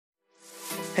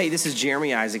Hey, this is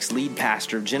Jeremy Isaacs, lead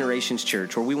pastor of Generations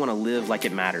Church, where we want to live like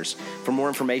it matters. For more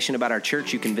information about our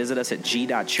church, you can visit us at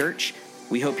g.church.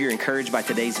 We hope you're encouraged by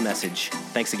today's message.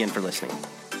 Thanks again for listening.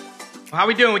 How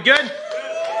we doing? We good?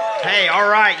 Hey, all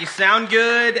right. You sound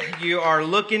good. You are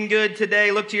looking good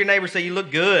today. Look to your neighbor and say, you look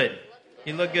good.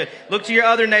 You look good. Look to your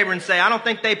other neighbor and say, I don't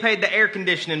think they paid the air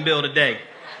conditioning bill today.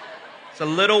 It's a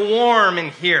little warm in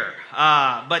here,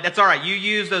 but that's all right. You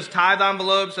use those tithe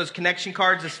envelopes, those connection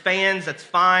cards as fans. That's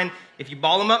fine. If you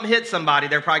ball them up and hit somebody,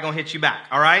 they're probably going to hit you back,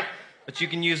 all right? But you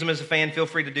can use them as a fan. Feel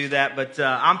free to do that. But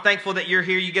I'm thankful that you're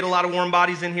here. You get a lot of warm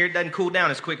bodies in here. It doesn't cool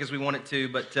down as quick as we want it to,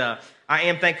 but I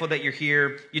am thankful that you're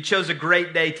here. You chose a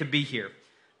great day to be here.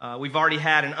 We've already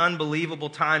had an unbelievable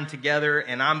time together,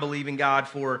 and I'm believing God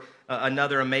for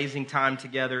another amazing time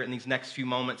together in these next few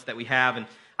moments that we have. And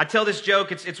I tell this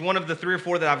joke, it's one of the 3 or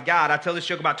 4 that I've got. I tell this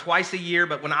joke about twice a year,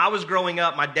 but when I was growing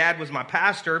up, my dad was my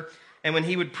pastor, and when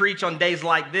he would preach on days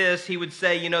like this, he would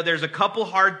say, you know, there's a couple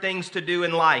hard things to do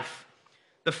in life.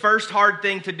 The first hard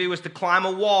thing to do is to climb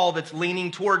a wall that's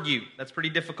leaning toward you. That's pretty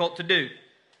difficult to do.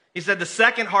 He said the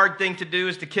second hard thing to do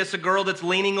is to kiss a girl that's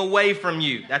leaning away from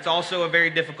you. That's also a very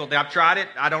difficult thing. I've tried it.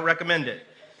 I don't recommend it.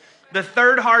 The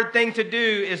third hard thing to do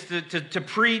is to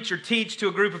preach or teach to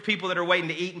a group of people that are waiting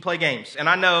to eat and play games. And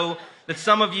I know that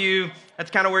some of you, that's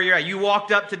kind of where you're at. You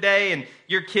walked up today and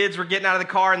your kids were getting out of the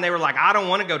car and they were like, I don't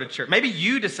want to go to church. Maybe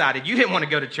you decided you didn't want to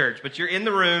go to church, but you're in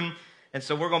the room. And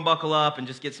so we're going to buckle up and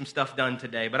just get some stuff done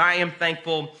today. But I am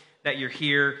thankful that you're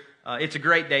here. It's a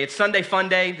great day. It's Sunday Fun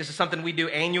Day. This is something we do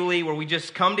annually where we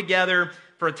just come together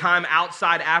for a time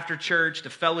outside after church to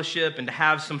fellowship and to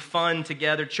have some fun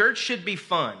together. Church should be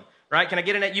fun. Right? Can I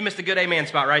get in it? You missed a good amen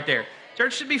spot right there.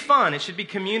 Church should be fun. It should be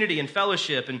community and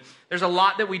fellowship. And there's a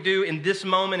lot that we do in this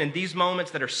moment and these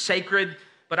moments that are sacred,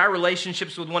 but our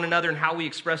relationships with one another and how we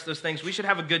express those things, we should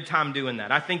have a good time doing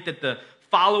that. I think that the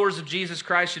followers of Jesus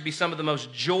Christ should be some of the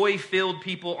most joy-filled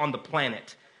people on the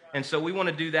planet. And so we want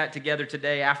to do that together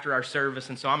today after our service.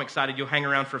 And so I'm excited you'll hang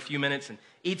around for a few minutes and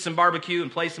eat some barbecue and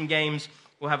play some games.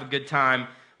 We'll have a good time.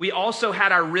 We also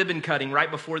had our ribbon cutting right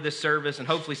before this service, and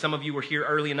hopefully some of you were here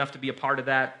early enough to be a part of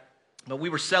that. But we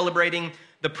were celebrating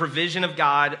the provision of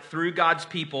God through God's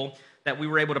people, that we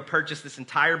were able to purchase this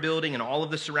entire building and all of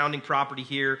the surrounding property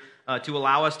here to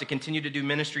allow us to continue to do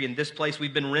ministry in this place.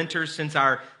 We've been renters since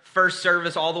our first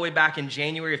service all the way back in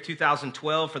January of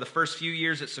 2012 for the first few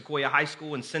years at Sequoia High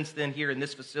School, and since then here in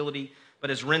this facility, but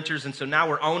as renters. And so now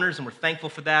we're owners, and we're thankful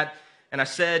for that. And I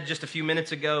said just a few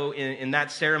minutes ago in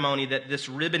that ceremony that this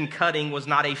ribbon cutting was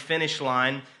not a finish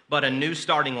line, but a new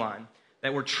starting line.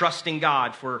 That we're trusting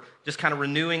God for just kind of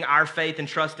renewing our faith and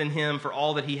trust in Him for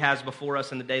all that He has before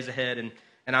us in the days ahead. And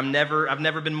I've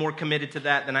never been more committed to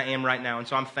that than I am right now. And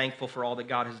so I'm thankful for all that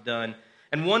God has done.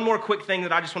 And one more quick thing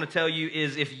that I just want to tell you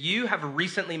is if you have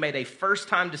recently made a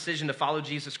first-time decision to follow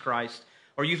Jesus Christ,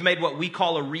 or you've made what we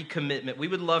call a recommitment, we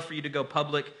would love for you to go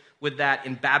public with that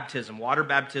in baptism, water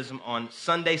baptism on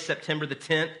Sunday, September the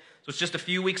 10th. So it's just a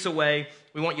few weeks away.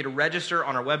 We want you to register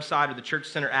on our website or the Church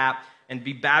Center app and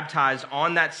be baptized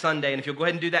on that Sunday. And if you'll go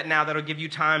ahead and do that now, that'll give you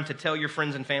time to tell your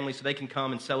friends and family so they can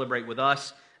come and celebrate with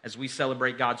us as we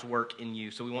celebrate God's work in you.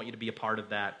 So we want you to be a part of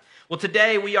that. Well,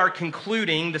 today we are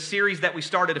concluding the series that we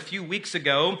started a few weeks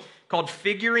ago called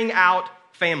Figuring Out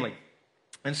Family.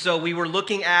 And so we were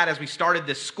looking at, as we started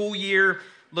this school year,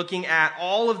 looking at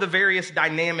all of the various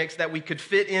dynamics that we could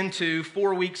fit into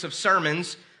 4 weeks of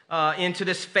sermons into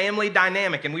this family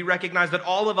dynamic. And we recognize that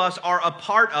all of us are a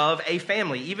part of a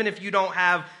family. Even if you don't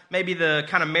have maybe the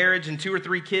kind of marriage and 2 or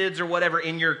 3 kids or whatever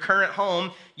in your current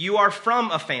home, you are from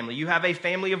a family. You have a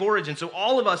family of origin. So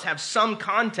all of us have some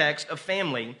context of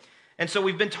family. And so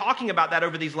we've been talking about that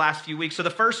over these last few weeks. So the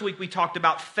first week we talked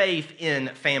about faith in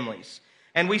families.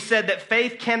 And we said that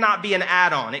faith cannot be an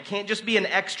add-on. It can't just be an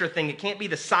extra thing. It can't be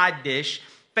the side dish.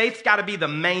 Faith's got to be the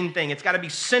main thing. It's got to be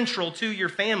central to your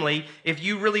family if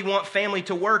you really want family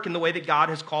to work in the way that God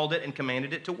has called it and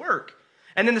commanded it to work.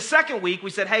 And then the second week, we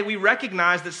said, hey, we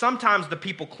recognize that sometimes the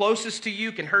people closest to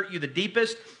you can hurt you the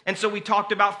deepest. And so we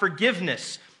talked about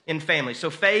forgiveness in family.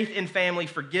 So faith in family,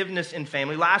 forgiveness in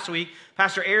family. Last week,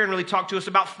 Pastor Aaron really talked to us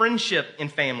about friendship in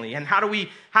family and how do we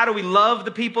love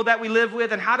the people that we live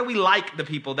with and how do we like the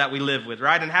people that we live with,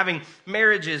 right? And having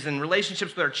marriages and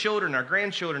relationships with our children, our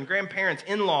grandchildren, grandparents,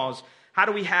 in-laws, how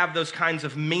do we have those kinds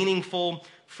of meaningful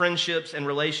friendships and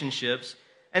relationships?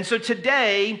 And so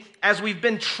today, as we've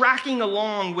been tracking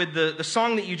along with the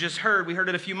song that you just heard, we heard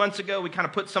it a few months ago, we kind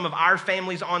of put some of our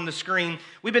families on the screen.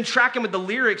 We've been tracking with the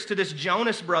lyrics to this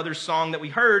Jonas Brothers song that we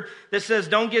heard that says,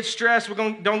 don't get stressed, it's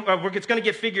going to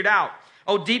get figured out.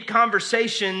 Oh, deep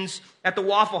conversations at the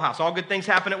Waffle House. All good things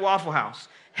happen at Waffle House.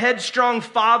 headstrong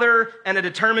father and a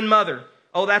determined mother.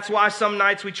 Oh, that's why some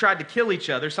nights we tried to kill each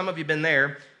other. Some of you have been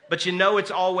there, but you know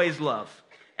it's always love.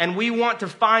 And we want to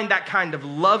find that kind of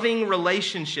loving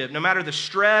relationship, no matter the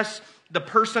stress, the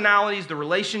personalities, the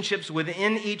relationships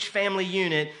within each family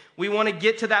unit. We want to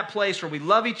get to that place where we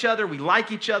love each other, we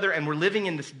like each other, and we're living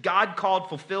in this God-called,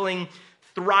 fulfilling,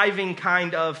 thriving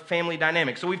kind of family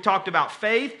dynamic. So we've talked about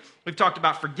faith, we've talked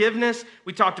about forgiveness,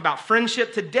 we talked about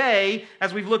friendship. Today,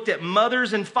 as we've looked at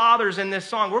mothers and fathers in this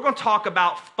song, we're going to talk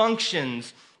about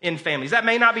functions in families. That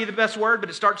may not be the best word, but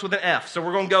it starts with an F, so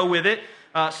we're going to go with it.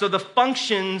 So the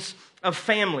functions of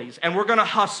families, and we're going to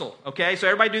hustle, okay? So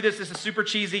everybody do this. This is super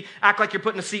cheesy. Act like you're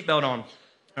putting a seatbelt on.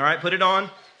 All right, put it on.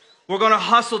 We're going to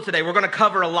hustle today. We're going to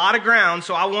cover a lot of ground,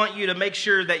 so I want you to make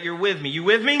sure that you're with me. You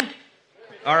with me?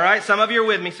 All right, some of you are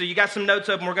with me, so you got some notes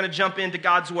open. We're going to jump into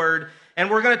God's Word,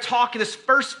 and we're going to talk this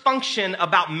first function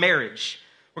about marriage.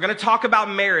 We're going to talk about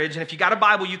marriage, and if you got a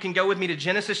Bible, you can go with me to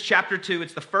Genesis chapter 2.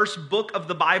 It's the first book of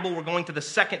the Bible. We're going to the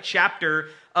second chapter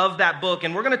of that book,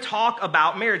 and we're going to talk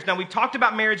about marriage. Now, we've talked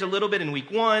about marriage a little bit in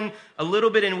week 1, a little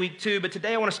bit in week 2, but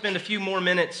today I want to spend a few more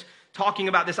minutes talking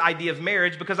about this idea of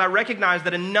marriage because I recognize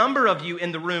that a number of you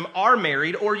in the room are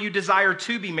married or you desire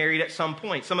to be married at some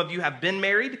point. Some of you have been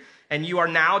married and you are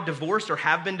now divorced or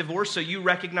have been divorced, so you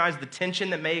recognize the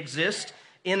tension that may exist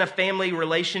in a family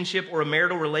relationship or a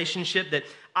marital relationship, that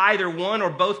either one or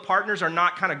both partners are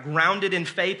not kind of grounded in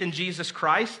faith in Jesus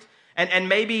Christ. And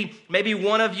maybe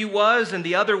one of you was and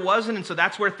the other wasn't, and so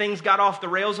that's where things got off the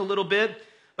rails a little bit.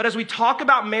 But as we talk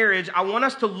about marriage, I want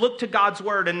us to look to God's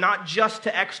Word and not just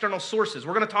to external sources.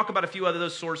 We're going to talk about a few of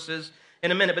those sources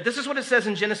in a minute. But this is what it says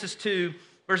in Genesis 2,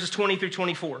 verses 20 through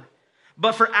 24.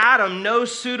 But for Adam, no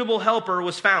suitable helper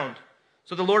was found.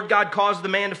 So the Lord God caused the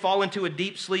man to fall into a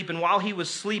deep sleep, and while he was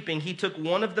sleeping, he took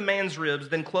one of the man's ribs,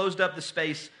 then closed up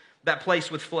that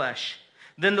place with flesh.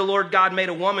 Then the Lord God made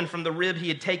a woman from the rib he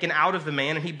had taken out of the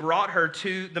man, and he brought her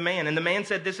to the man. And the man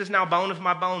said, "This is now bone of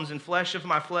my bones and flesh of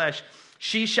my flesh.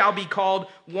 She shall be called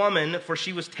woman, for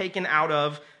she was taken out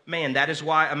of man. That is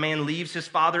why a man leaves his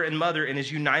father and mother and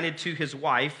is united to his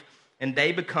wife, and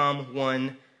they become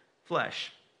one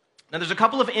flesh." Now, there's a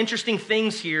couple of interesting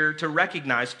things here to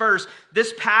recognize. First,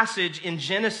 this passage in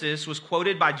Genesis was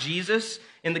quoted by Jesus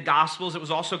in the Gospels. It was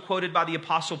also quoted by the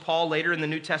Apostle Paul later in the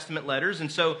New Testament letters.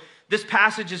 And so this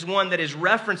passage is one that is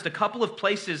referenced a couple of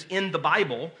places in the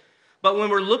Bible. But when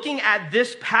we're looking at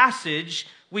this passage,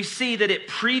 we see that it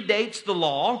predates the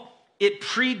law. It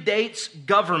predates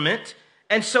government.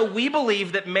 And so we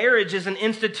believe that marriage is an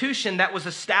institution that was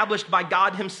established by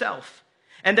God himself.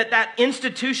 And that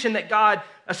institution that God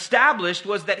established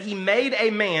was that he made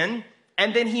a man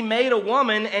and then he made a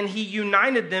woman and he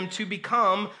united them to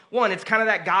become one. It's kind of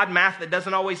that God math that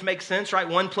doesn't always make sense, right?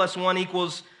 1 + 1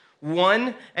 =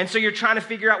 1. And so you're trying to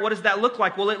figure out, what does that look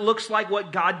like? Well, it looks like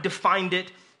what God defined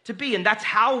it to be. And that's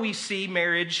how we see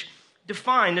marriage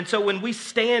defined. And so when we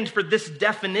stand for this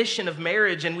definition of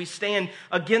marriage and we stand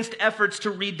against efforts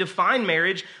to redefine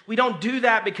marriage, we don't do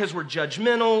that because we're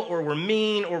judgmental or we're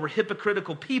mean or we're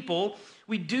hypocritical people.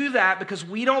 We do that because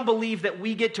we don't believe that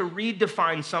we get to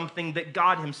redefine something that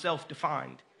God himself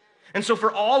defined. And so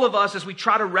for all of us, as we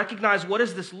try to recognize what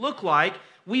does this look like,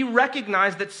 we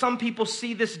recognize that some people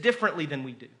see this differently than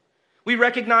we do. We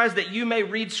recognize that you may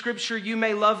read Scripture, you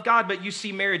may love God, but you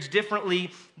see marriage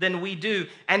differently than we do.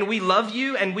 And we love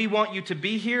you, and we want you to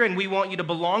be here, and we want you to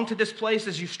belong to this place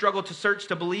as you struggle to search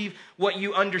to believe what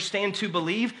you understand to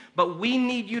believe. But we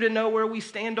need you to know where we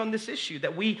stand on this issue,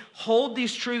 that we hold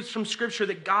these truths from Scripture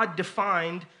that God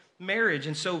defined marriage.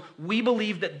 And so we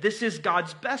believe that this is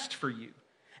God's best for you.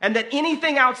 And that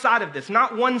anything outside of this,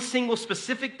 not one single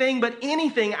specific thing, but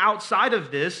anything outside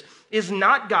of this is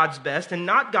not God's best and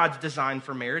not God's design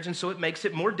for marriage. And so it makes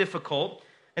it more difficult.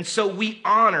 And so we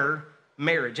honor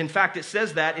marriage. In fact, it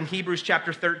says that in Hebrews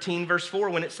chapter 13, verse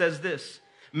 4, when it says this: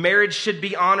 marriage should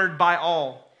be honored by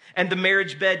all, and the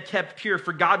marriage bed kept pure,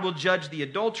 for God will judge the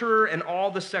adulterer and all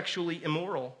the sexually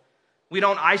immoral. We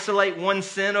don't isolate one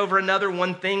sin over another,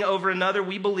 one thing over another.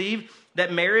 We believe that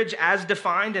marriage as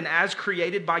defined and as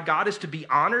created by God is to be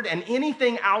honored, and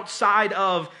anything outside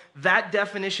of that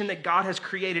definition that God has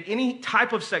created, any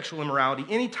type of sexual immorality,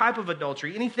 any type of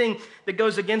adultery, anything that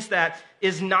goes against that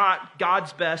is not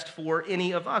God's best for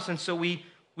any of us. And so we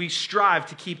strive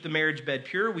to keep the marriage bed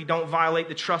pure. We don't violate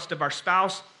the trust of our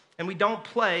spouse, and we don't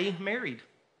play married.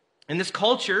 In this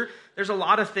culture, there's a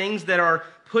lot of things that are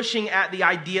pushing at the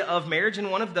idea of marriage, and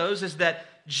one of those is that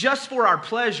just for our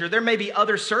pleasure, there may be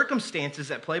other circumstances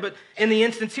at play, but in the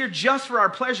instance here, just for our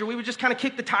pleasure, we would just kind of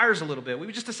kick the tires a little bit. We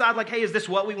would just decide, like, hey, is this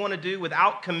what we want to do,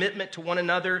 without commitment to one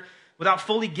another, without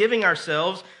fully giving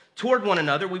ourselves toward one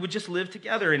another, we would just live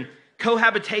together. And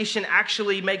cohabitation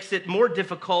actually makes it more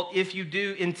difficult if you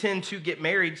do intend to get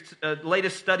married.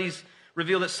 Latest studies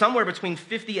reveal that somewhere between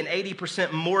 50 and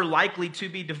 80% more likely to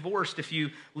be divorced if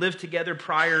you live together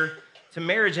prior to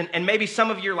marriage. And maybe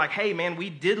some of you are like, hey, man, we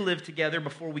did live together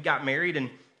before we got married. And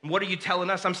what are you telling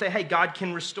us? I'm saying, hey, God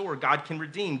can restore. God can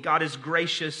redeem. God is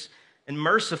gracious and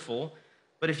merciful.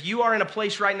 But if you are in a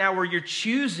place right now where you're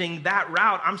choosing that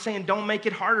route, I'm saying don't make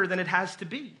it harder than it has to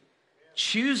be.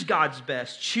 Choose God's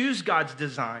best. Choose God's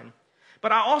design.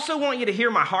 But I also want you to hear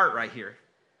my heart right here.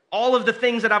 All of the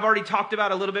things that I've already talked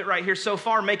about a little bit right here so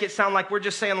far make it sound like we're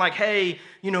just saying like, hey,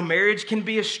 marriage can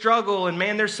be a struggle and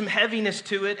man, there's some heaviness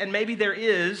to it, and maybe there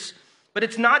is, but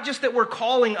it's not just that we're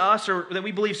calling us or that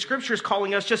we believe Scripture is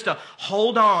calling us just to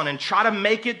hold on and try to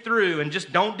make it through and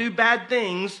just don't do bad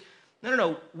things.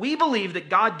 No. We believe that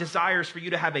God desires for you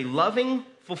to have a loving,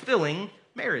 fulfilling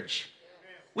marriage.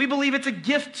 We believe it's a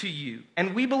gift to you.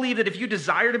 And we believe that if you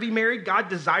desire to be married, God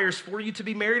desires for you to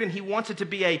be married, and He wants it to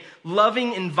be a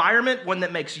loving environment, one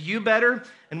that makes you better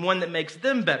and one that makes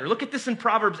them better. Look at this in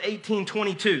Proverbs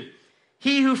 18:22.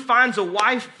 He who finds a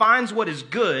wife finds what is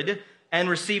good and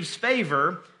receives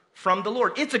favor from the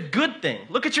Lord. It's a good thing.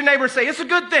 Look at your neighbor and say, it's a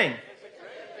good thing.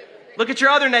 Look at your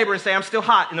other neighbor and say, I'm still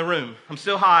hot in the room. I'm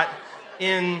still hot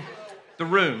in the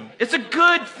room. It's a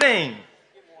good thing.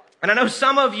 And I know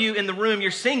some of you in the room,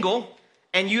 you're single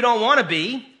and you don't want to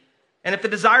be. And if the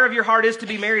desire of your heart is to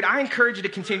be married, I encourage you to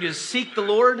continue to seek the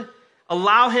Lord,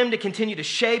 allow Him to continue to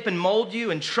shape and mold you,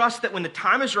 and trust that when the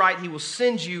time is right, He will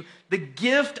send you the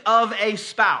gift of a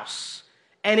spouse.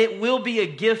 And it will be a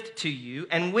gift to you.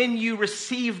 And when you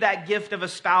receive that gift of a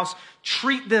spouse,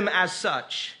 treat them as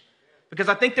such. Because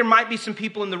I think there might be some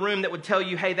people in the room that would tell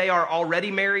you, hey, they are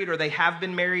already married or they have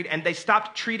been married, and they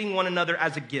stopped treating one another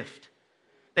as a gift.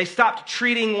 They stopped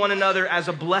treating one another as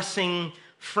a blessing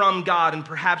from God, and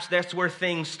perhaps that's where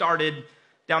things started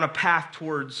down a path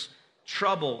towards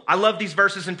trouble. I love these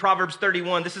verses in Proverbs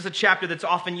 31. This is a chapter that's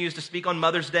often used to speak on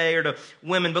Mother's Day or to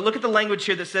women, but look at the language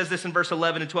here that says this in verse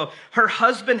 11 and 12. Her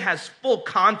husband has full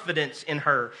confidence in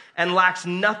her and lacks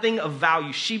nothing of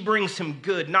value. She brings him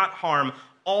good, not harm,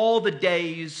 all the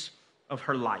days of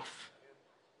her life.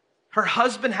 Her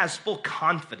husband has full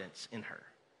confidence in her,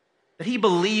 that he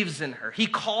believes in her. He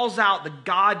calls out the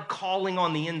God calling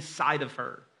on the inside of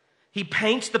her. He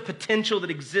paints the potential that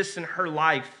exists in her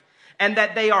life and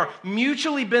that they are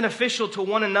mutually beneficial to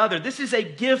one another. This is a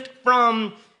gift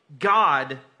from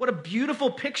God. What a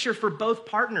beautiful picture for both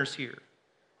partners here.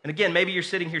 And again, maybe you're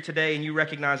sitting here today and you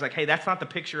recognize like, hey, that's not the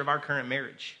picture of our current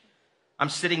marriage. I'm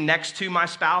sitting next to my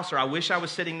spouse, or I wish I was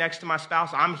sitting next to my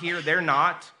spouse. I'm here, they're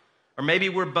not. Or maybe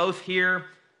we're both here,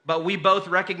 but we both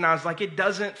recognize like it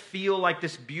doesn't feel like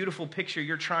this beautiful picture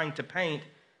you're trying to paint,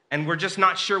 and we're just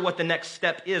not sure what the next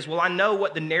step is. Well, I know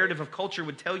what the narrative of culture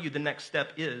would tell you the next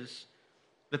step is,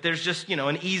 that there's just,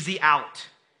 an easy out.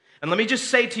 And let me just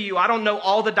say to you, I don't know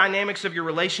all the dynamics of your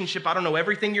relationship. I don't know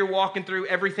everything you're walking through,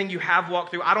 everything you have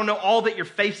walked through. I don't know all that you're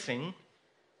facing.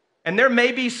 And there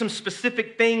may be some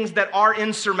specific things that are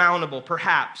insurmountable,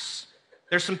 perhaps.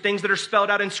 There's some things that are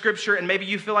spelled out in Scripture, and maybe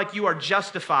you feel like you are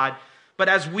justified. But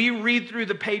as we read through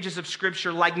the pages of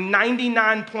Scripture, like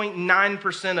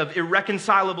 99.9% of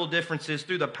irreconcilable differences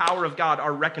through the power of God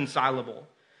are reconcilable.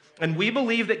 And we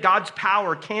believe that God's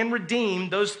power can redeem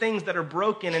those things that are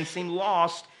broken and seem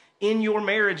lost in your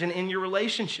marriage and in your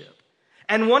relationship.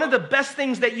 And one of the best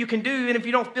things that you can do, even if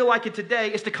you don't feel like it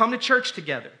today, is to come to church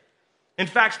together. In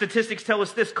fact, statistics tell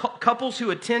us this: couples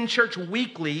who attend church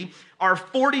weekly are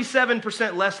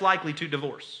 47% less likely to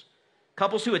divorce.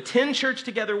 Couples who attend church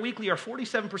together weekly are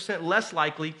 47% less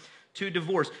likely to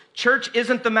divorce. Church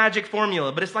isn't the magic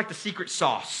formula, but it's like the secret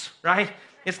sauce, right?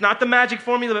 It's not the magic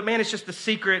formula, but man, it's just the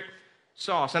secret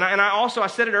sauce. And I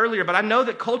said it earlier, but I know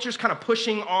that culture's kind of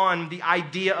pushing on the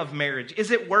idea of marriage.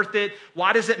 Is it worth it?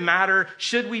 Why does it matter?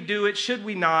 Should we do it? Should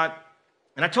we not?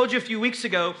 And I told you a few weeks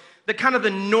ago that kind of the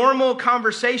normal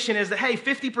conversation is that, hey,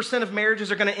 50% of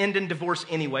marriages are going to end in divorce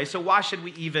anyway, so why should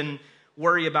we even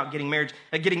worry about getting married?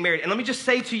 And let me just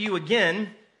say to you again,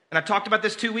 and I talked about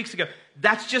this 2 weeks ago,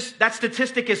 that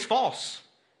statistic is false.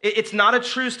 It's not a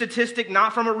true statistic,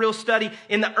 not from a real study.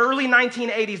 In the early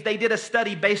 1980s, they did a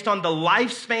study based on the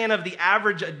lifespan of the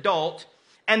average adult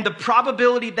and the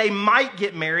probability they might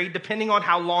get married depending on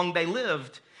how long they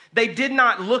lived. They did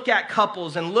not look at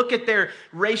couples and look at their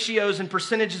ratios and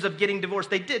percentages of getting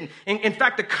divorced. They didn't. In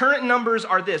fact, the current numbers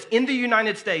are this. In the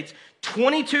United States,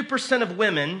 22% of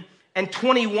women and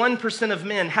 21% of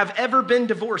men have ever been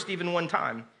divorced even one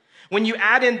time. When you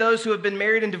add in those who have been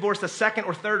married and divorced a second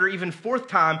or third or even fourth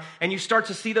time, and you start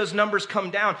to see those numbers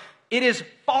come down, It is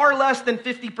far less than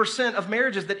 50% of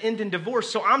marriages that end in divorce.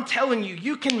 So I'm telling you,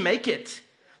 you can make it.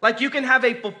 Like you can have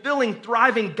a fulfilling,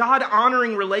 thriving,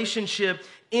 God-honoring relationship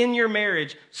in your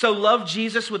marriage. So love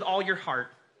Jesus with all your heart.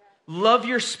 Love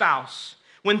your spouse.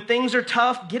 When things are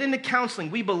tough, get into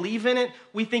counseling. We believe in it.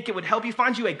 We think it would help you.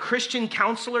 Find you a Christian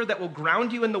counselor that will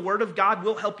ground you in the Word of God.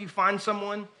 We'll help you find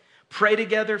someone. Pray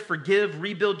together, forgive,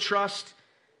 rebuild trust,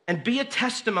 and be a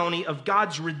testimony of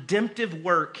God's redemptive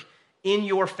work in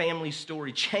your family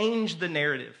story. Change the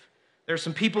narrative. There are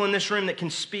some people in this room that can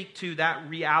speak to that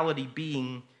reality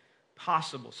being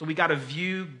possible. So we got to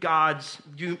view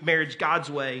marriage God's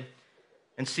way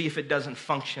and see if it doesn't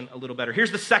function a little better.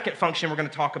 Here's the second function we're going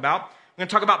to talk about. We're going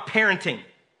to talk about parenting.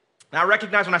 Now I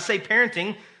recognize when I say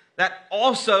parenting, that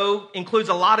also includes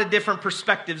a lot of different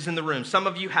perspectives in the room. Some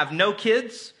of you have no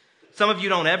kids. Some of you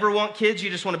don't ever want kids. You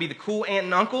just want to be the cool aunt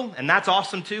and uncle, and that's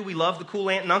awesome too. We love the cool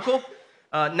aunt and uncle.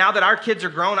 Now that our kids are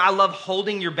grown, I love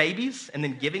holding your babies and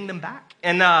then giving them back.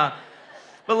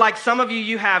 But like some of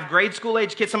you have grade school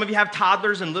age kids. Some of you have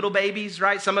toddlers and little babies,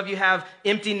 right? Some of you have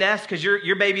empty nests because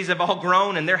your babies have all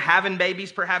grown and they're having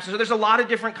babies perhaps. So there's a lot of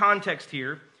different context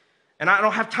here. And I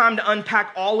don't have time to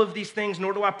unpack all of these things,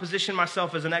 nor do I position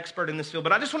myself as an expert in this field.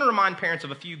 But I just want to remind parents of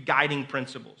a few guiding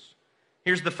principles.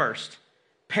 Here's the first.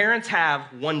 Parents have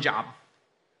one job.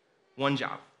 One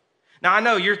job. Now, I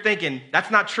know you're thinking, that's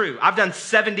not true. I've done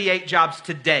 78 jobs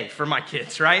today for my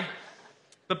kids, right?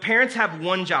 But parents have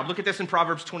one job. Look at this in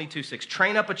Proverbs 22:6.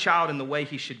 Train up a child in the way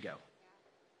he should go.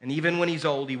 And even when he's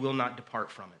old, he will not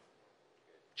depart from it.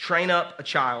 Train up a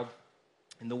child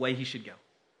in the way he should go.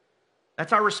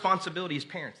 That's our responsibility as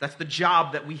parents. That's the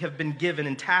job that we have been given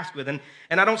and tasked with. And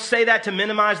I don't say that to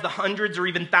minimize the hundreds or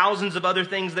even thousands of other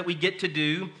things that we get to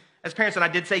do as parents. And I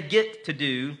did say get to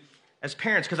do as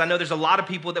parents, because I know there's a lot of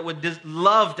people that would just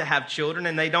love to have children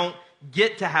and they don't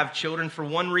get to have children for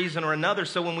one reason or another.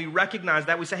 So when we recognize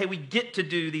that, we say, hey, we get to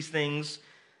do these things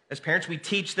as parents. We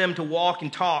teach them to walk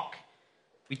and talk.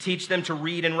 We teach them to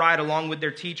read and write along with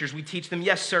their teachers. We teach them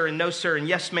yes, sir, and no, sir, and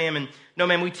yes, ma'am, and no,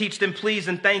 ma'am. We teach them please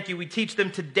and thank you. We teach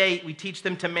them to date. We teach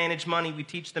them to manage money. We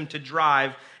teach them to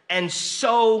drive, and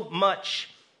so much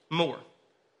more.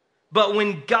 But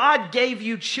when God gave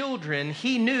you children,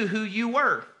 He knew who you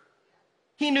were.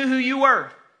 He knew who you were,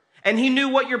 and He knew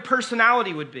what your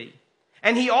personality would be.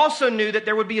 And He also knew that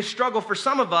there would be a struggle for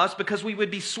some of us because we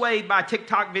would be swayed by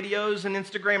TikTok videos and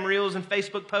Instagram reels and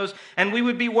Facebook posts, and we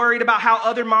would be worried about how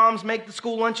other moms make the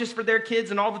school lunches for their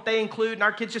kids and all that they include, and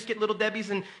our kids just get Little Debbie's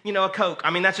and, a Coke. I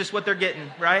mean, that's just what they're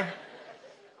getting, right?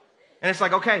 And it's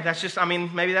like, okay,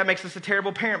 maybe that makes us a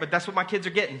terrible parent, but that's what my kids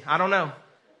are getting. I don't know.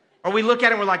 Or we look at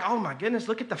it and we're like, oh my goodness,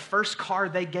 look at the first car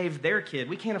they gave their kid.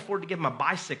 We can't afford to give them a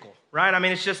bicycle, right? I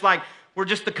mean, it's just like,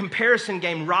 the comparison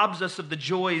game robs us of the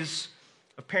joys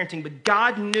of parenting. But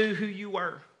God knew who you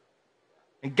were.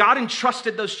 And God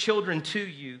entrusted those children to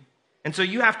you. And so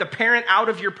you have to parent out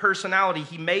of your personality.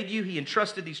 He made you, He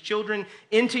entrusted these children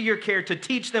into your care to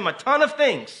teach them a ton of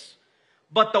things.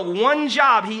 But the one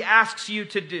job He asks you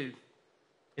to do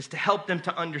is to help them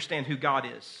to understand who God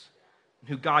is and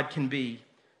who God can be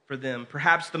for them.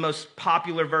 Perhaps the most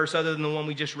popular verse, other than the one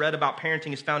we just read about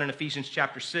parenting, is found in Ephesians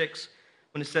chapter 6,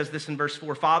 when it says this in verse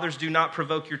 4, "Fathers, do not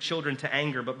provoke your children to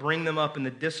anger, but bring them up in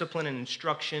the discipline and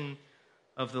instruction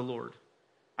of the Lord."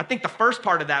 I think the first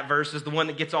part of that verse is the one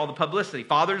that gets all the publicity.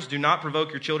 Fathers, do not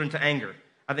provoke your children to anger.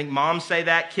 I think moms say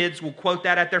that. Kids will quote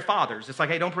that at their fathers. It's like,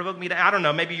 hey, don't provoke me to, I don't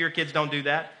know, maybe your kids don't do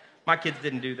that. My kids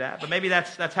didn't do that, but maybe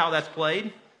that's how that's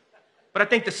played. But I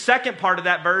think the second part of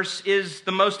that verse is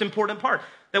the most important part,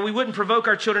 that we wouldn't provoke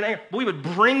our children to anger, but we would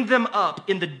bring them up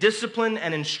in the discipline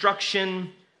and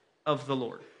instruction of the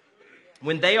Lord.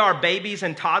 When they are babies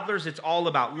and toddlers, it's all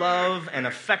about love and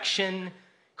affection,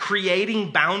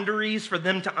 creating boundaries for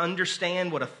them to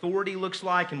understand what authority looks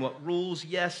like and what rules,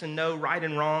 yes and no, right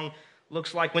and wrong,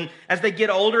 looks like. As they get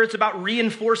older, it's about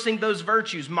reinforcing those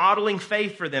virtues, modeling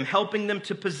faith for them, helping them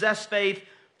to possess faith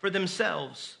for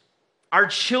themselves. Our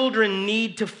children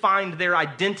need to find their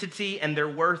identity and their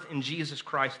worth in Jesus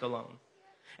Christ alone.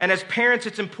 And as parents,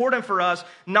 it's important for us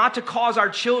not to cause our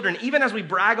children, even as we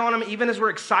brag on them, even as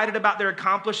we're excited about their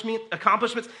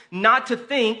accomplishments, not to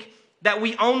think that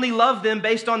we only love them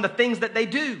based on the things that they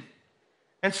do.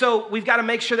 And so we've got to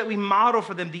make sure that we model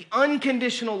for them the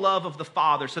unconditional love of the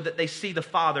Father so that they see the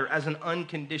Father as an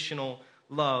unconditional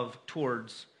love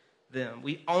towards them.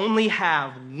 We only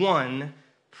have one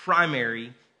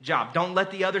primary job. Don't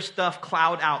let the other stuff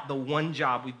cloud out the one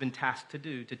job we've been tasked to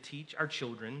do, to teach our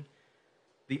children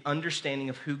the understanding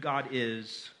of who God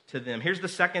is to them. Here's the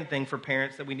second thing for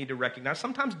parents that we need to recognize.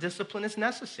 Sometimes discipline is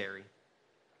necessary.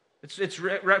 It's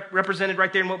represented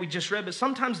right there in what we just read, but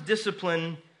sometimes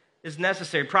discipline is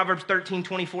necessary. Proverbs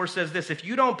 13:24 says this, if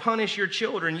you don't punish your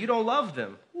children, you don't love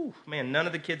them. Ooh, man, none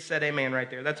of the kids said amen right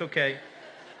there. That's okay.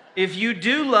 If you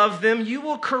do love them, you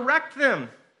will correct them.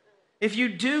 If you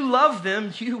do love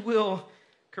them, you will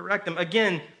correct them.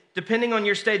 Again, depending on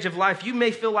your stage of life, you may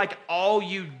feel like all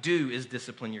you do is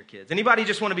discipline your kids. Anybody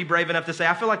just want to be brave enough to say,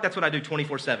 I feel like that's what I do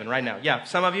 24/7 right now? Yeah,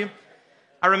 some of you.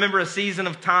 I remember a season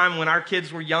of time when our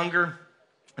kids were younger,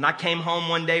 and I came home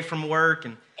one day from work,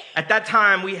 and at that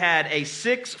time we had a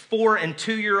 6, 4, and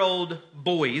 2-year-old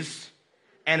boys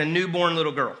and a newborn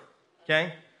little girl,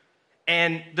 okay?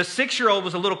 And the 6-year-old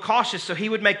was a little cautious, so he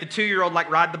would make the 2-year-old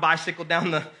like ride the bicycle down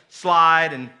the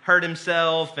slide and hurt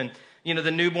himself, and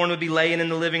the newborn would be laying in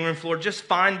the living room floor just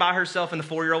fine by herself, and the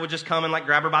 4-year-old would just come and like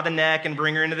grab her by the neck and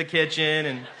bring her into the kitchen,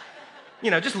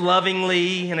 and just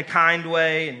lovingly in a kind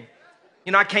way.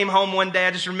 And I came home one day,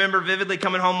 I just remember vividly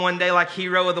coming home one day like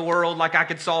hero of the world, like I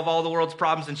could solve all the world's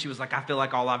problems, and she was like, I feel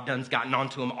like all I've done is gotten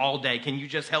onto him all day. Can you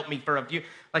just help me for a few?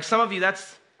 Like some of you,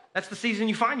 that's the season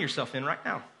you find yourself in right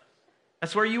now.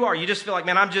 That's where you are. You just feel like,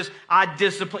 man, I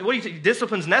discipline. What do you think?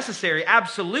 Discipline's necessary.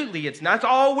 Absolutely, it's not. That's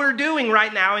all we're doing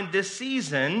right now in this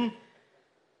season.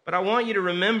 But I want you to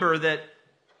remember that,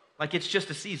 like, it's just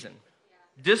a season.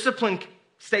 Discipline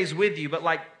stays with you, but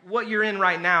like what you're in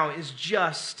right now is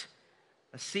just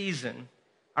a season.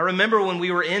 I remember when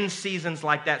we were in seasons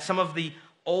like that, some of the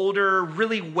older,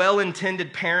 really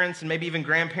well-intended parents and maybe even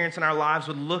grandparents in our lives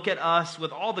would look at us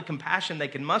with all the compassion they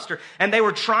could muster, and they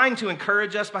were trying to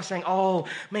encourage us by saying, oh,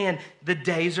 man, the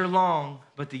days are long,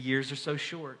 but the years are so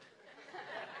short.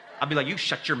 I'd be like, you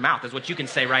shut your mouth is what you can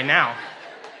say right now.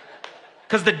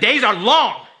 Because the days are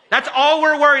long. That's all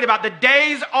we're worried about. The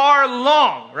days are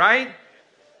long, right?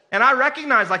 And I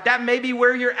recognize like that may be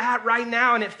where you're at right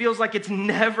now, and it feels like it's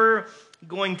never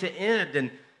going to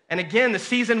end. And again, the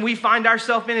season we find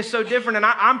ourselves in is so different. And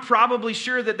I'm probably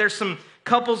sure that there's some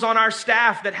couples on our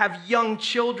staff that have young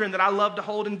children that I love to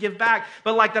hold and give back.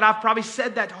 But like that, I've probably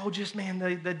said that,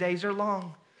 the days are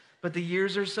long, but the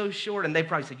years are so short. And they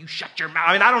probably said, you shut your mouth.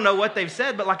 I mean, I don't know what they've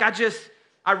said, but like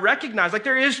I recognize like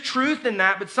there is truth in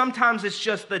that, but sometimes it's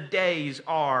just the days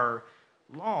are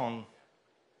long.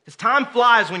 Because time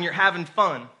flies when you're having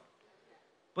fun,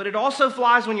 but it also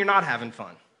flies when you're not having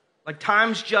fun. Like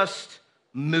time's just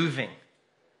moving.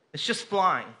 It's just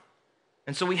flying.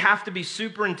 And so we have to be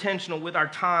super intentional with our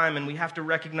time, and we have to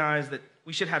recognize that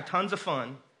we should have tons of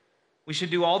fun. We should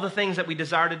do all the things that we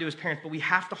desire to do as parents, but we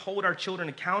have to hold our children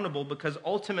accountable because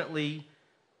ultimately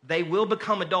they will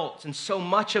become adults, and so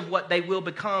much of what they will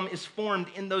become is formed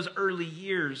in those early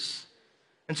years.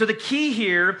 And so the key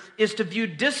here is to view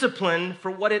discipline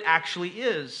for what it actually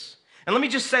is. And let me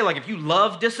just say, like, if you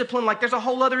love discipline, like there's a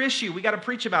whole other issue we got to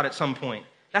preach about at some point.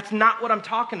 That's not what I'm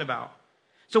talking about.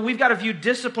 So we've got to view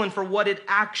discipline for what it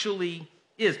actually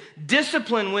is.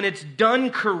 Discipline, when it's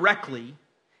done correctly,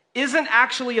 isn't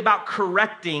actually about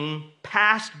correcting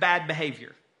past bad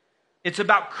behavior. It's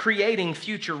about creating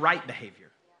future right behavior.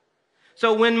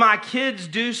 So when my kids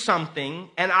do something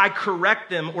and I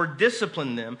correct them or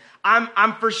discipline them,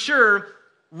 I'm for sure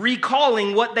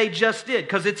recalling what they just did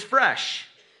because it's fresh.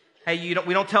 Hey,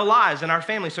 we don't tell lies in our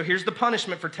family, so here's the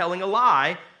punishment for telling a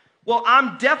lie. Well,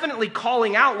 I'm definitely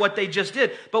calling out what they just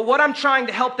did. But what I'm trying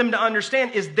to help them to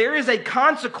understand is there is a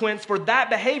consequence for that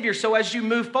behavior. So as you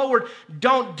move forward,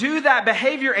 don't do that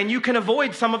behavior and you can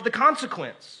avoid some of the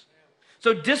consequence.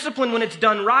 So discipline, when it's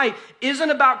done right, isn't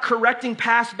about correcting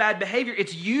past bad behavior.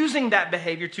 It's using that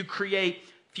behavior to create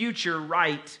future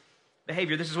right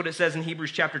behavior. This is what it says in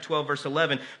Hebrews chapter 12, verse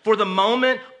 11. For the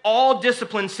moment, all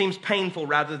discipline seems painful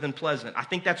rather than pleasant. I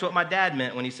think that's what my dad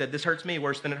meant when he said, this hurts me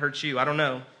worse than it hurts you. I don't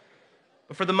know.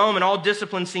 But for the moment, all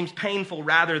discipline seems painful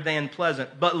rather than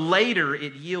pleasant. But later,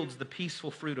 it yields the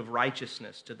peaceful fruit of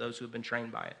righteousness to those who have been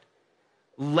trained by it.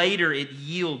 Later, it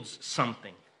yields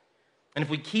something. And if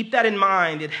we keep that in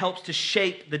mind, it helps to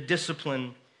shape the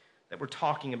discipline that we're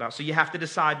talking about. So you have to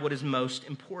decide what is most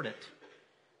important.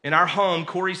 In our home,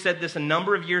 Corey said this a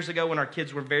number of years ago when our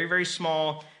kids were very, very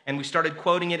small, and we started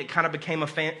quoting it. It kind of became a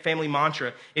family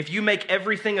mantra. If you make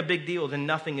everything a big deal, then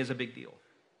nothing is a big deal.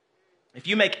 If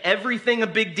you make everything a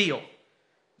big deal,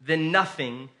 then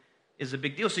nothing is a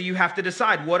big deal. So you have to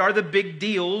decide, what are the big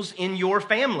deals in your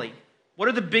family? What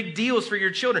are the big deals for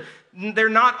your children? They're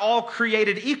not all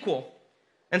created equal.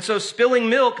 And so spilling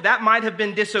milk, that might have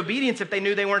been disobedience if they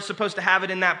knew they weren't supposed to have it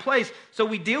in that place. So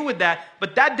we deal with that.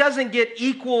 But that doesn't get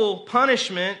equal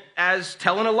punishment as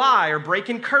telling a lie or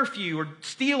breaking curfew or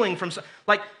stealing from...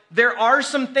 Like, there are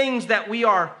some things that we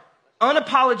are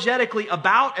unapologetically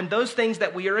about and those things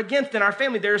that we are against in our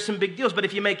family. There are some big deals, but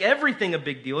if you make everything a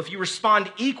big deal, if you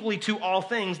respond equally to all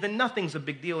things, then nothing's a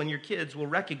big deal, and your kids will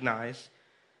recognize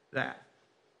that.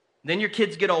 Then your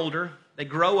kids get older, they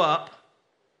grow up,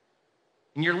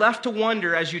 and you're left to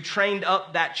wonder, as you trained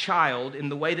up that child in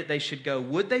the way that they should go,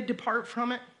 would they depart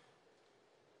from it?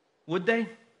 Would they?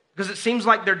 Because it seems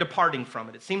like they're departing from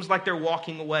it. It seems like they're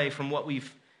walking away from what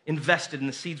we've invested in,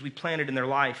 the seeds we planted in their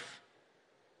life.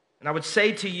 And I would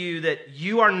say to you that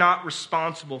you are not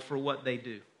responsible for what they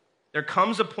do. There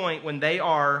comes a point when they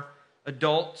are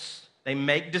adults, they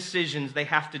make decisions, they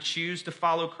have to choose to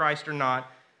follow Christ or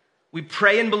not. We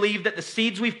pray and believe that the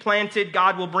seeds we've planted,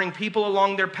 God will bring people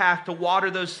along their path to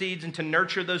water those seeds and to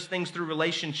nurture those things through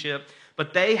relationship.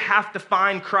 But they have to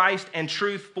find Christ and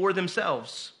truth for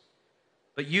themselves.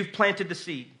 But you've planted the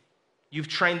seed. You've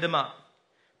trained them up.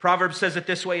 Proverbs says it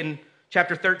this way in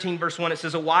chapter 13, verse 1. It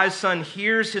says, a wise son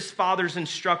hears his father's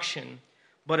instruction,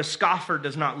 but a scoffer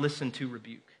does not listen to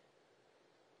rebuke.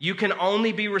 You can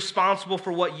only be responsible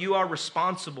for what you are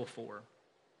responsible for.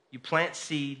 You plant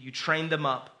seed, you train them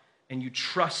up, and you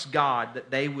trust God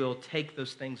that they will take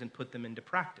those things and put them into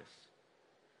practice.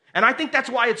 And I think that's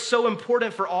why it's so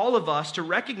important for all of us to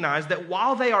recognize that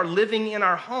while they are living in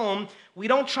our home, we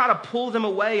don't try to pull them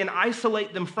away and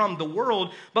isolate them from the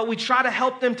world, but we try to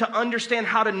help them to understand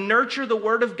how to nurture the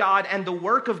Word of God and the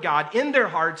work of God in their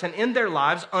hearts and in their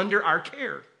lives under our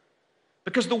care.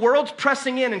 Because the world's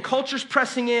pressing in and culture's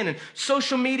pressing in and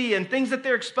social media and things that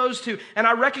they're exposed to, and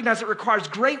I recognize it requires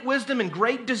great wisdom and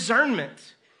great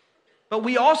discernment. But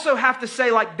we also have to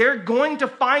say, like, they're going to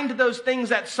find those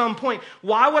things at some point.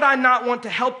 Why would I not want to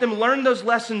help them learn those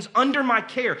lessons under my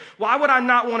care? Why would I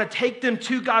not want to take them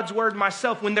to God's Word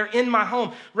myself when they're in my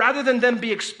home, rather than them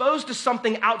be exposed to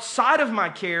something outside of my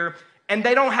care and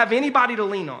they don't have anybody to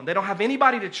lean on? They don't have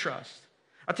anybody to trust.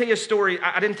 I'll tell you a story.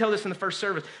 I didn't tell this in the first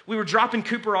service. We were dropping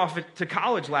Cooper off to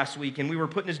college last week, and we were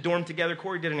putting his dorm together.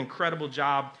 Corey did an incredible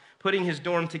job putting his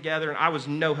dorm together, and I was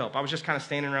no help. I was just kind of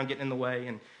standing around getting in the way.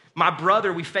 And my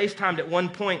brother, we FaceTimed at one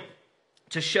point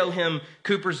to show him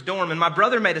Cooper's dorm, and my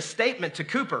brother made a statement to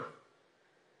Cooper.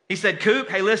 He said, Coop,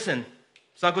 hey, listen,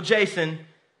 it's Uncle Jason.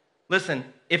 Listen,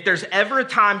 if there's ever a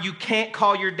time you can't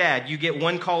call your dad, you get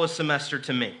one call a semester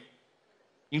to me.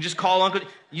 You can just call Uncle,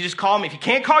 you just call me. If you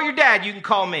can't call your dad, you can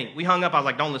call me. We hung up. I was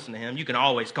like, don't listen to him. You can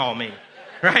always call me,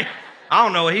 right? I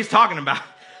don't know what he's talking about.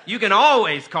 You can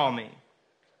always call me.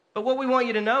 But what we want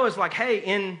you to know is like, hey,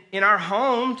 in our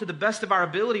home, to the best of our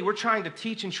ability, we're trying to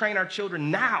teach and train our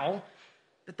children now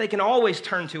that they can always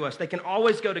turn to us. They can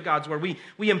always go to God's Word.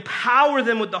 We empower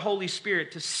them with the Holy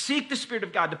Spirit to seek the Spirit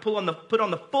of God, to put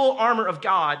on the full armor of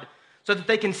God so that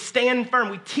they can stand firm.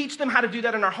 We teach them how to do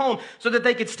that in our home so that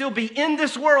they could still be in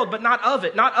this world, but not of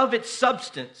it, not of its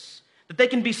substance. That they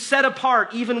can be set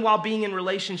apart even while being in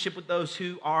relationship with those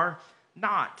who are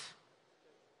not.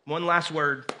 One last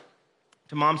word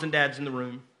to moms and dads in the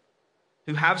room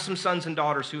who have some sons and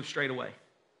daughters who have strayed away.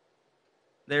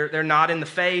 They're not in the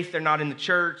faith. They're not in the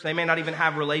church. They may not even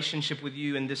have a relationship with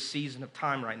you in this season of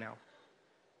time right now.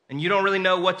 And you don't really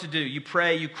know what to do. You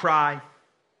pray, you cry.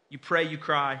 You pray, you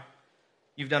cry.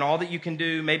 You've done all that you can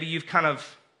do. Maybe you've kind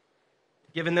of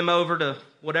given them over to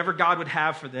whatever God would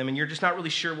have for them, and you're just not really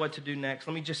sure what to do next.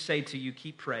 Let me just say to you,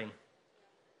 keep praying.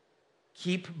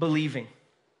 Keep believing.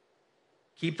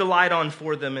 Keep the light on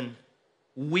for them, and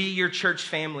we, your church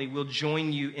family, will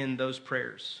join you in those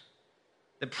prayers.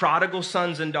 The prodigal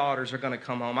sons and daughters are going to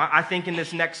come home. I think in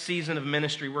this next season of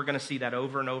ministry, we're going to see that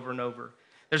over and over and over.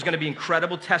 There's going to be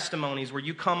incredible testimonies where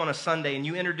you come on a Sunday and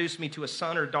you introduce me to a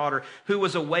son or daughter who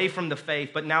was away from the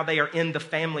faith, but now they are in the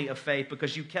family of faith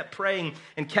because you kept praying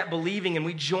and kept believing, and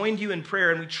we joined you in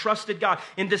prayer and we trusted God.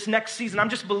 In this next season, I'm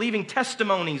just believing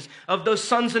testimonies of those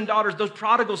sons and daughters, those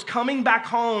prodigals coming back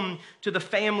home to the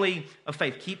family of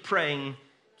faith. Keep praying,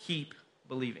 keep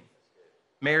believing.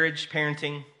 Marriage,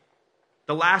 parenting.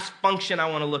 The last function I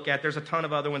want to look at, there's a ton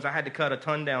of other ones. I had to cut a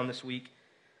ton down this week.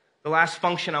 The last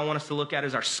function I want us to look at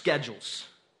is our schedules.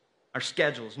 Our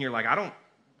schedules. And you're like,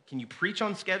 can you preach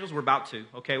on schedules? We're about to.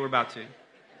 Okay, we're about to.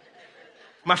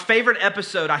 My favorite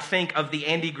episode, I think, of the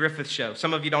Andy Griffith Show.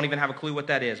 Some of you don't even have a clue what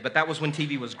that is, but that was when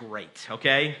TV was great,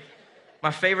 okay?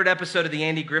 My favorite episode of the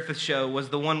Andy Griffith Show was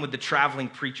the one with the traveling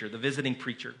preacher, the visiting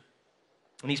preacher.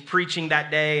 And he's preaching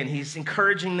that day, and he's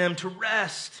encouraging them to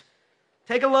rest,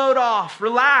 take a load off,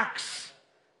 relax,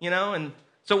 and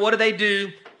so what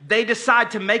do? They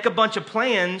decide to make a bunch of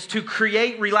plans to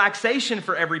create relaxation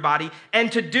for everybody,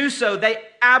 and to do so, they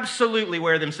absolutely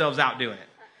wear themselves out doing it.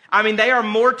 I mean, they are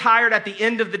more tired at the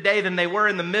end of the day than they were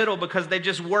in the middle because they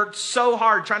just worked so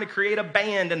hard trying to create a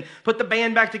band and put the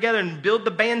band back together and build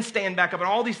the bandstand back up and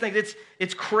all these things.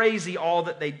 It's crazy all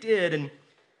that they did.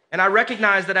 And I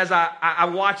recognize that as I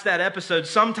watch that episode,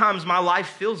 sometimes my life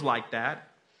feels like that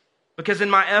because in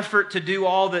my effort to do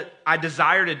all that I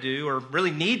desire to do or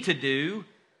really need to do,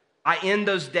 I end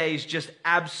those days just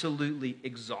absolutely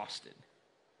exhausted.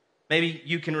 Maybe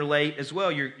you can relate as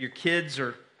well. Your kids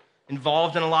are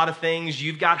involved in a lot of things.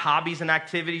 You've got hobbies and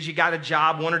activities. You got a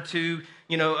job, one or two,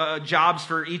 jobs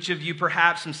for each of you,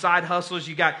 perhaps some side hustles.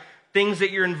 You got things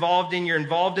that you're involved in. You're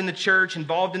involved in the church,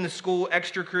 involved in the school,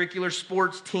 extracurricular,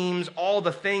 sports teams, all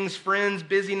the things, friends,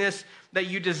 busyness that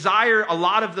you desire, a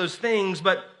lot of those things,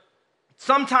 but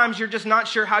sometimes you're just not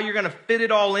sure how you're going to fit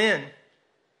it all in.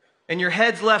 And your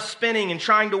head's left spinning and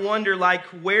trying to wonder, like,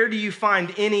 where do you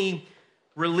find any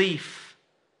relief?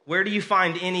 Where do you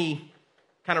find any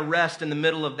kind of rest in the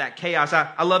middle of that chaos?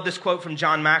 I love this quote from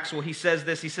John Maxwell. He says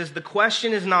this. He says, the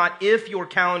question is not if your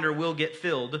calendar will get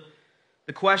filled.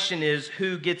 The question is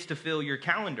who gets to fill your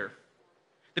calendar.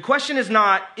 The question is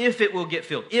not if it will get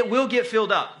filled. It will get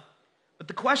filled up. But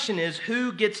the question is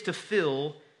who gets to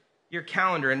fill your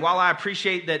calendar. And while I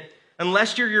appreciate that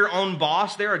unless you're your own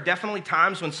boss, there are definitely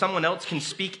times when someone else can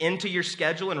speak into your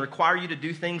schedule and require you to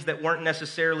do things that weren't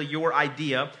necessarily your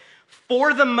idea.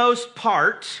 For the most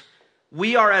part,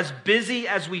 we are as busy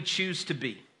as we choose to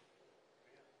be.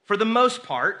 For the most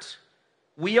part,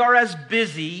 we are as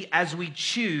busy as we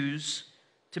choose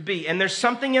to be. And there's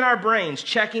something in our brains,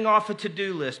 checking off a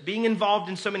to-do list, being involved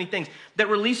in so many things, that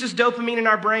releases dopamine in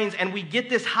our brains, and we get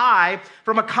this high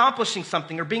from accomplishing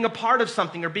something or being a part of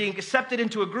something or being accepted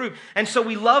into a group. And so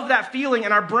we love that feeling,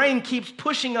 and our brain keeps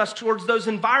pushing us towards those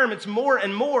environments more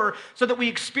and more so that we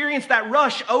experience that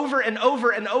rush over and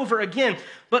over and over again.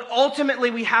 But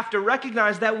ultimately, we have to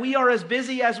recognize that we are as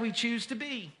busy as we choose to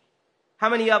be. How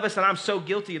many of us, and I'm so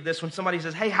guilty of this, when somebody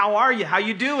says, hey, how are you? How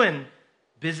you doing?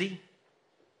 Busy.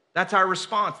 That's our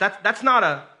response. That's not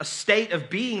a state of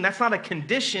being. That's not a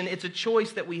condition. It's a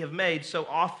choice that we have made so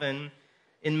often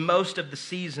in most of the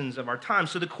seasons of our time.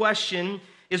 So the question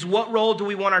is, what role do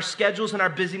we want our schedules and our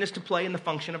busyness to play in the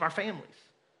function of our families?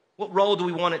 What role do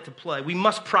we want it to play? We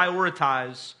must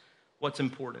prioritize what's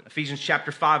important. Ephesians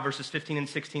chapter 5, verses 15 and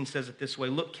 16 says it this way.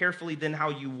 Look carefully then how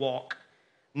you walk,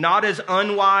 not as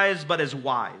unwise, but as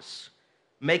wise,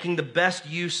 making the best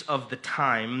use of the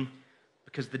time,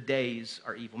 because the days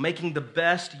are evil. Making the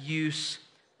best use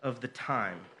of the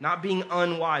time. Not being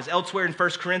unwise. Elsewhere in 1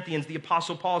 Corinthians, the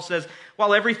Apostle Paul says,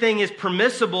 while everything is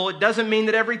permissible, it doesn't mean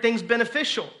that everything's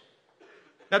beneficial.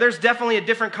 Now, there's definitely a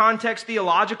different context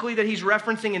theologically that he's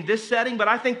referencing in this setting, but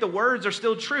I think the words are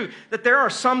still true. That there are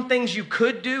some things you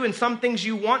could do and some things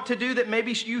you want to do that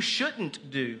maybe you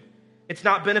shouldn't do. It's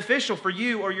not beneficial for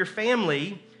you or your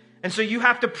family. And so you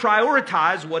have to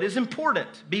prioritize what is important.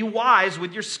 Be wise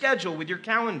with your schedule, with your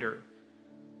calendar.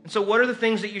 And so what are the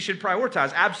things that you should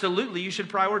prioritize? Absolutely, you should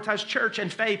prioritize church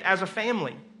and faith as a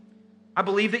family. I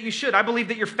believe that you should. I believe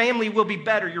that your family will be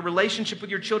better. Your relationship with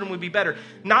your children will be better.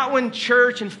 Not when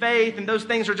church and faith and those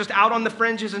things are just out on the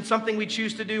fringes and something we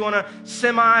choose to do on a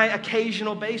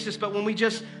semi-occasional basis, but when we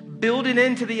just build it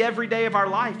into the everyday of our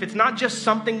life. It's not just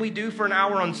something we do for an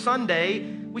hour on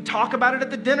Sunday. We talk about it at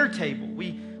the dinner table.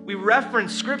 We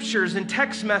reference scriptures and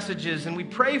text messages, and we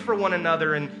pray for one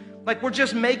another, and like we're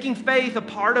just making faith a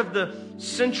part of the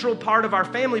central part of our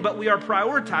family, but we are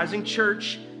prioritizing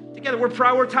church together. We're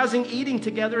prioritizing eating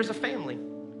together as a family.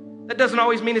 That doesn't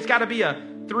always mean it's got to be a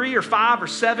 3 or 5 or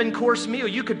 7 course meal.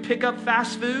 You could pick up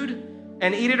fast food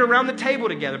and eat it around the table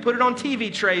together, put it on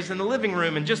TV trays in the living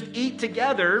room and just eat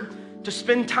together to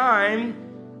spend time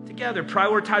together.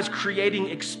 Prioritize creating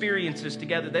experiences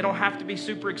together. They don't have to be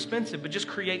super expensive, but just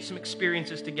create some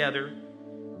experiences together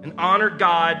and honor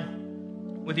God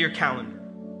with your calendar.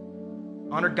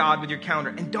 Honor God with your calendar.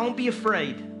 And don't be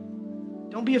afraid.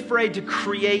 Don't be afraid to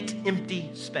create empty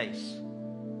space.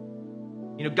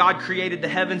 You know, God created the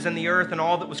heavens and the earth and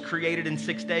all that was created in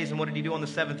 6 days. And what did he do on the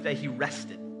 7th day? He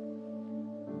rested.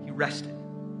 He rested.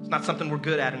 It's not something we're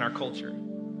good at in our culture.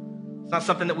 It's not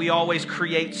something that we always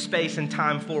create space and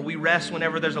time for. We rest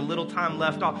whenever there's a little time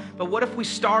left off. But what if we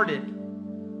started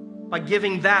by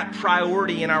giving that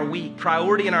priority in our week,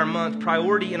 priority in our month,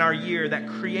 priority in our year, that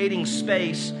creating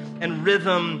space and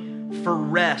rhythm for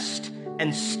rest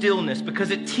and stillness,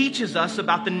 because it teaches us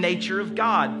about the nature of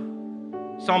God.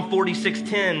 Psalm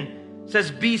 46:10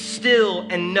 says, be still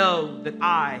and know that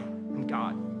I am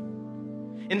God.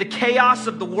 In the chaos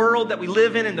of the world that we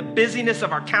live in the busyness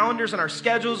of our calendars and our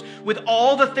schedules, with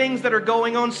all the things that are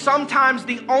going on, sometimes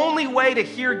the only way to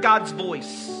hear God's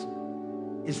voice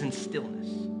is in stillness.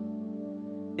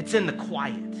 It's in the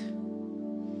quiet.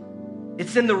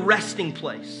 It's in the resting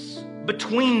place,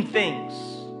 between things.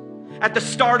 At the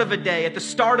start of a day, at the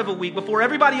start of a week, before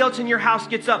everybody else in your house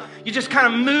gets up, you just kind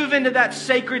of move into that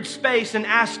sacred space and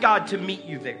ask God to meet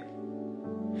you there.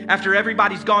 After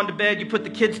everybody's gone to bed, you put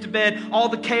the kids to bed, all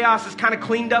the chaos is kind of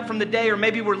cleaned up from the day, or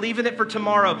maybe we're leaving it for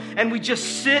tomorrow, and we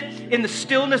just sit in the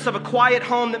stillness of a quiet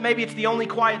home that maybe it's the only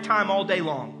quiet time all day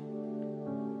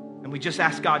long. And we just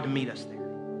ask God to meet us there.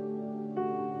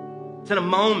 It's in a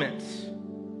moment,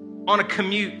 on a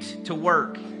commute to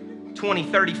work, 20,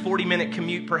 30, 40-minute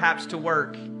commute perhaps to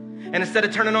work. And instead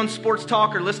of turning on sports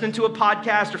talk or listening to a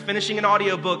podcast or finishing an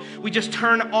audiobook, we just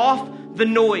turn off the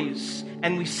noise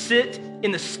and we sit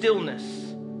in the stillness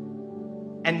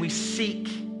and we seek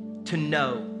to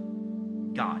know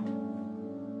God.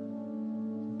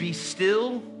 Be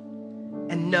still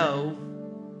and know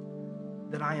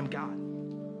that I am God.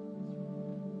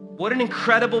 What an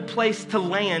incredible place to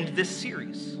land this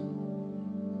series.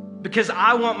 Because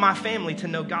I want my family to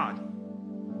know God.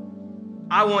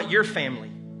 I want your family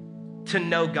to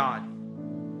know God,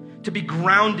 to be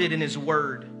grounded in His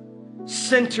Word,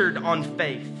 centered on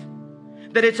faith,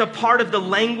 that it's a part of the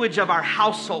language of our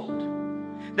household,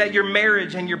 that your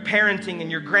marriage and your parenting and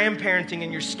your grandparenting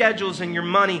and your schedules and your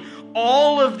money,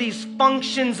 all of these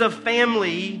functions of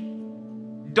family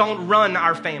don't run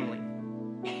our family.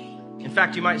 In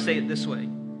fact, you might say it this way,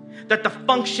 that the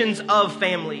functions of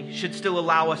family should still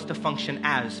allow us to function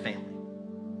as family.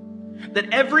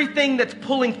 That everything that's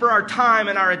pulling for our time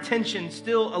and our attention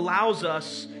still allows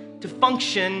us to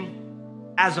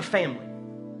function as a family.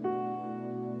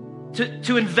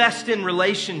 To invest in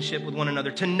relationship with one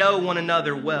another, to know one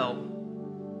another well,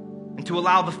 and to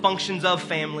allow the functions of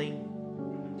family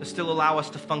to still allow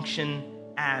us to function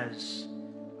as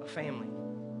a family.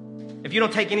 If you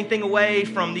don't take anything away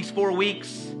from these 4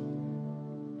 weeks,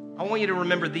 I want you to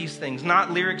remember these things,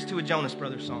 not lyrics to a Jonas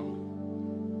Brothers song,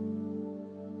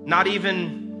 not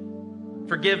even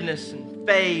forgiveness and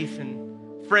faith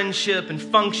and friendship and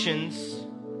functions.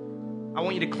 I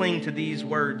want you to cling to these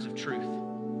words of truth.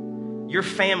 Your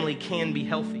family can be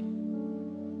healthy.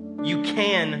 You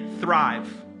can thrive.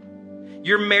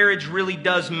 Your marriage really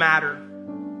does matter.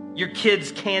 Your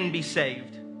kids can be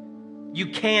saved. You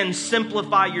can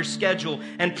simplify your schedule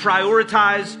and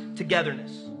prioritize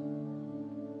togetherness.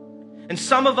 And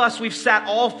some of us, we've sat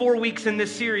all 4 weeks in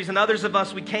this series, and others of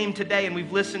us, we came today and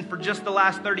we've listened for just the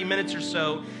last 30 minutes or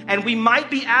so, and we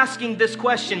might be asking this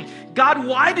question: God,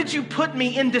 why did you put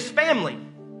me in this family?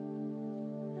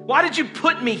 Why did you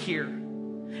put me here?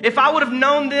 If I would have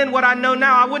known then what I know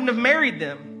now, I wouldn't have married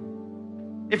them.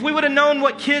 If we would have known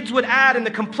what kids would add and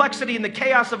the complexity and the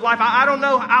chaos of life, I don't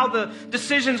know how the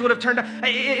decisions would have turned out.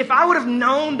 If I would have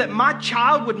known that my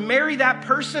child would marry that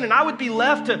person and I would be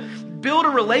left to build a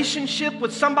relationship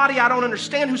with somebody I don't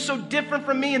understand, who's so different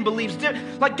from me and believes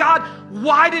different. Like, God,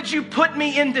 why did you put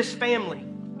me in this family?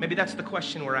 Maybe that's the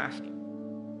question we're asking.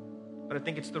 But I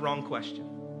think it's the wrong question.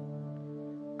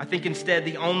 I think instead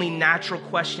the only natural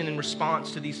question in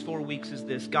response to these 4 weeks is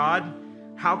this: God,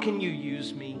 how can you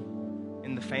use me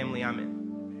in the family I'm in?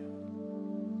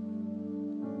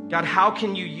 God, how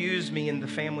can you use me in the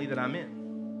family that I'm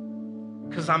in?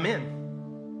 Because I'm in.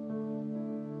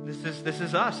 This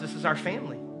is us. This is our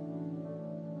family.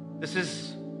 This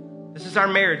is our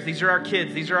marriage. These are our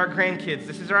kids. These are our grandkids.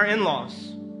 This is our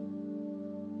in-laws.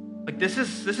 Like, this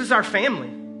is our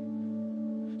family.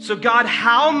 So God,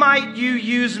 how might you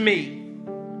use me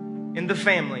in the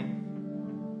family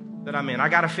that I'm in? I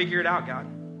got to figure it out, God.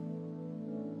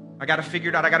 I got to figure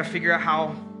it out. I got to figure out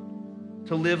how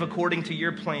to live according to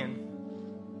your plan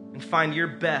and find your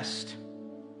best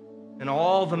in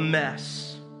all the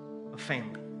mess of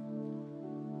family.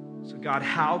 So God,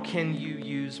 how can you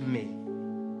use me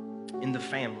in the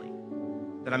family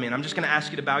that I'm in? I'm just going to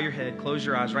ask you to bow your head, close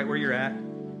your eyes right where you're at.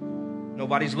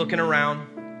 Nobody's looking around.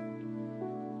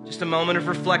 Just a moment of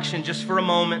reflection, just for a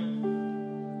moment.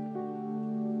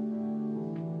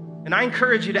 And I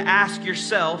encourage you to ask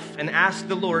yourself and ask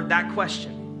the Lord that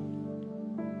question.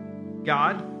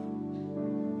 God,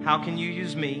 how can you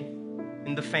use me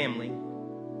in the family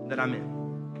that I'm in?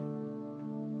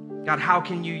 God, how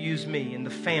can you use me in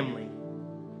the family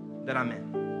that I'm in?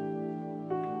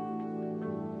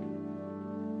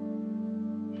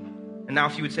 And now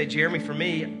if you would say, Jeremy, for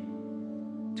me,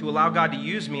 to allow God to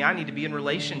use me, I need to be in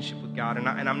relationship with God, and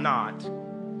I'm not.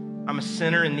 I'm a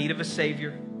sinner in need of a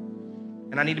Savior,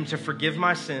 and I need Him to forgive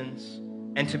my sins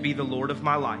and to be the Lord of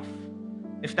my life.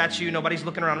 If that's you, nobody's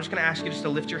looking around, I'm just going to ask you just to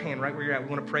lift your hand right where you're at. We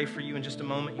want to pray for you in just a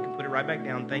moment. You can put it right back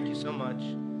down. Thank you so much.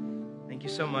 Thank you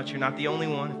so much. You're not the only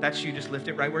one. If that's you, just lift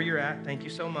it right where you're at. Thank you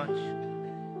so much.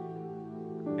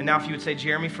 And now if you would say,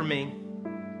 Jeremy, for me,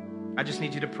 I just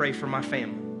need you to pray for my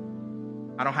family.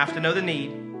 I don't have to know the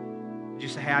need.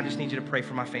 Just say, hey, I just need you to pray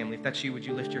for my family. If that's you, would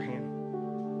you lift your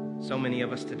hand? So many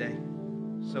of us today.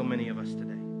 So many of us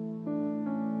today.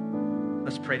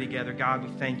 Let's pray together. God, we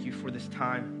thank you for this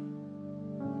time.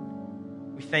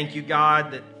 We thank you,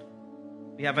 God, that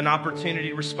we have an opportunity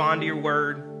to respond to your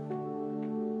word.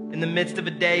 In the midst of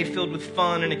a day filled with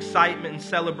fun and excitement and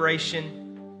celebration,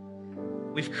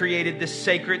 we've created this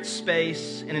sacred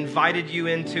space and invited you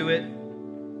into it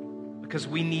because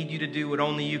we need you to do what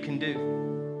only you can do.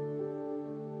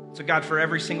 So God, for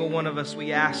every single one of us,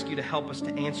 we ask you to help us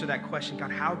to answer that question.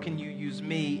 God, how can you use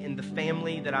me in the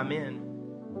family that I'm in?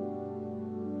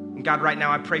 And God, right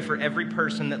now I pray for every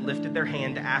person that lifted their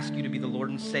hand to ask you to be the Lord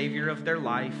and Savior of their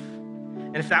life.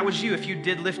 And if that was you, if you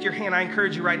did lift your hand, I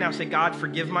encourage you right now, say, God,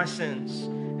 forgive my sins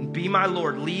and be my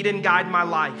Lord. Lead and guide my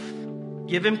life.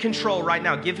 Give him control right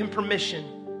now. Give him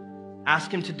permission. Ask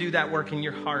him to do that work in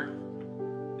your heart.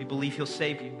 We believe he'll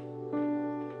save you.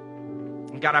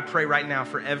 And God, I pray right now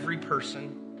for every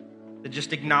person that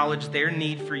just acknowledged their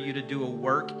need for you to do a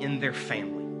work in their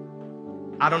family.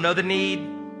 I don't know the need,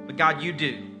 but God, you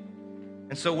do.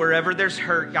 And so wherever there's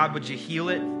hurt, God, would you heal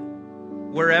it?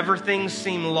 Wherever things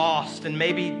seem lost and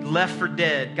maybe left for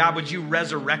dead, God, would you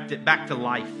resurrect it back to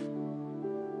life?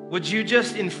 Would you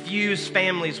just infuse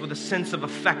families with a sense of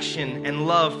affection and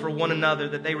love for one another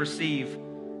that they receive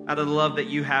out of the love that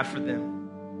you have for them?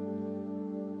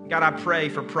 God, I pray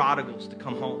for prodigals to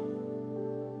come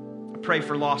home. I pray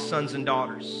for lost sons and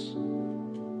daughters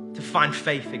to find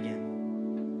faith again.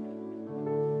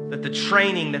 That the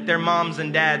training that their moms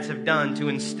and dads have done to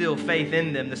instill faith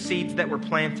in them, the seeds that were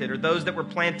planted or those that were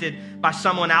planted by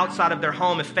someone outside of their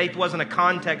home, if faith wasn't a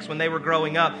context when they were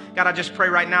growing up, God, I just pray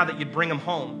right now that you'd bring them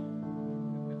home.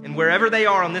 And wherever they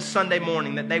are on this Sunday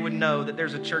morning, that they would know that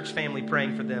there's a church family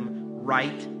praying for them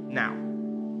right now.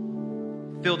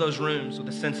 Fill those rooms with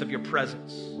a sense of your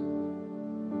presence.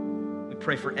 We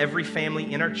pray for every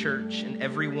family in our church and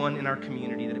everyone in our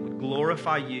community that it would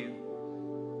glorify you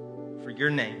for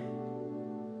your name.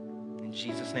 In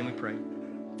Jesus' name we pray.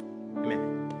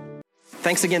 Amen.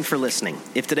 Thanks again for listening.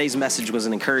 If today's message was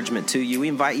an encouragement to you, we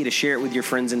invite you to share it with your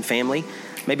friends and family.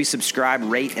 Maybe subscribe,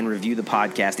 rate, and review the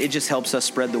podcast. It just helps us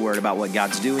spread the word about what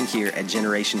God's doing here at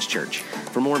Generations Church.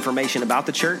 For more information about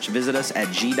the church, visit us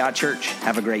at g.church.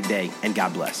 Have a great day, and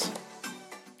God bless.